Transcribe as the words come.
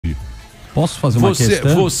Posso fazer uma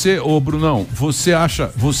questão? Ô Brunão, você acha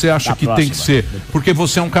que tem que ser, porque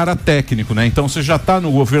você é um cara técnico, né? Então você já está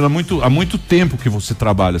no governo há muito tempo que você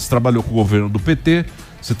trabalha. Você trabalhou com o governo do PT,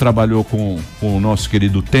 você trabalhou com o nosso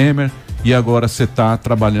querido Temer e agora você está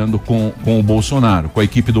trabalhando com o Bolsonaro, com a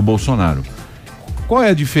equipe do Bolsonaro. Qual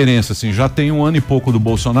é a diferença, assim, já tem 1 ano e pouco do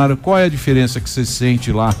Bolsonaro, qual é a diferença que você sente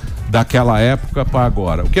lá daquela época para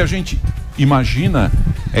agora? O que a gente imagina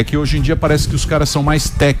é que hoje em dia parece que os caras são mais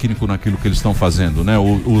técnicos naquilo que eles estão fazendo, né?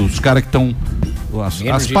 Os caras que estão...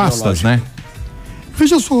 As pastas, né?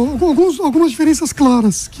 Veja só, algumas diferenças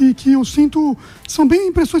claras que eu sinto são bem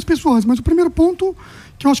impressões pessoais, mas o primeiro ponto,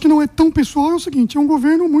 que eu acho que não é tão pessoal, é o seguinte: é um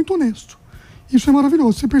governo muito honesto. Isso é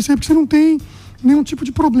maravilhoso. Você percebe que você não tem nenhum tipo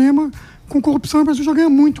de problema com corrupção, e o Brasil já ganha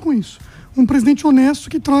muito com isso. Um presidente honesto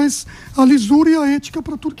que traz a lisura e a ética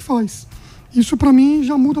para tudo que faz. Isso, para mim,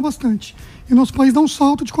 já muda bastante. E nosso país dá um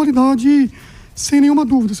salto de qualidade sem nenhuma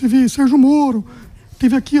dúvida. Você vê Sérgio Moro,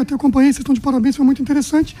 teve aqui, até acompanhei, vocês estão de parabéns, foi muito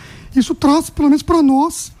interessante. Isso traz, pelo menos para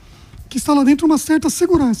nós, que está lá dentro, uma certa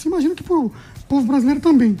segurança. Imagino que para o povo brasileiro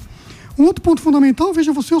também. Um outro ponto fundamental,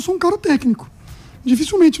 veja você, eu sou um cara técnico.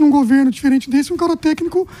 Dificilmente num governo diferente desse, um cara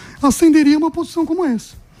técnico ascenderia uma posição como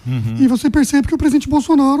essa. E você percebe que o presidente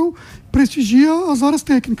Bolsonaro prestigia as áreas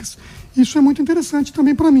técnicas. Isso é muito interessante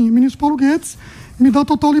também para mim. O ministro Paulo Guedes me dá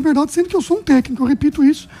total liberdade, sendo que eu sou um técnico. Eu repito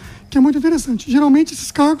isso, que é muito interessante. Geralmente esses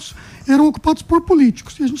cargos eram ocupados por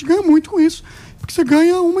políticos. E a gente ganha muito com isso, porque você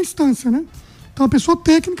ganha uma instância, né? Então a pessoa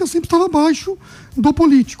técnica sempre estava abaixo do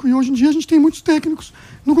político. E hoje em dia a gente tem muitos técnicos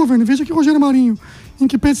no governo. Veja que Rogério Marinho, em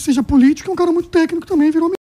que pese seja político, é um cara muito técnico também, virou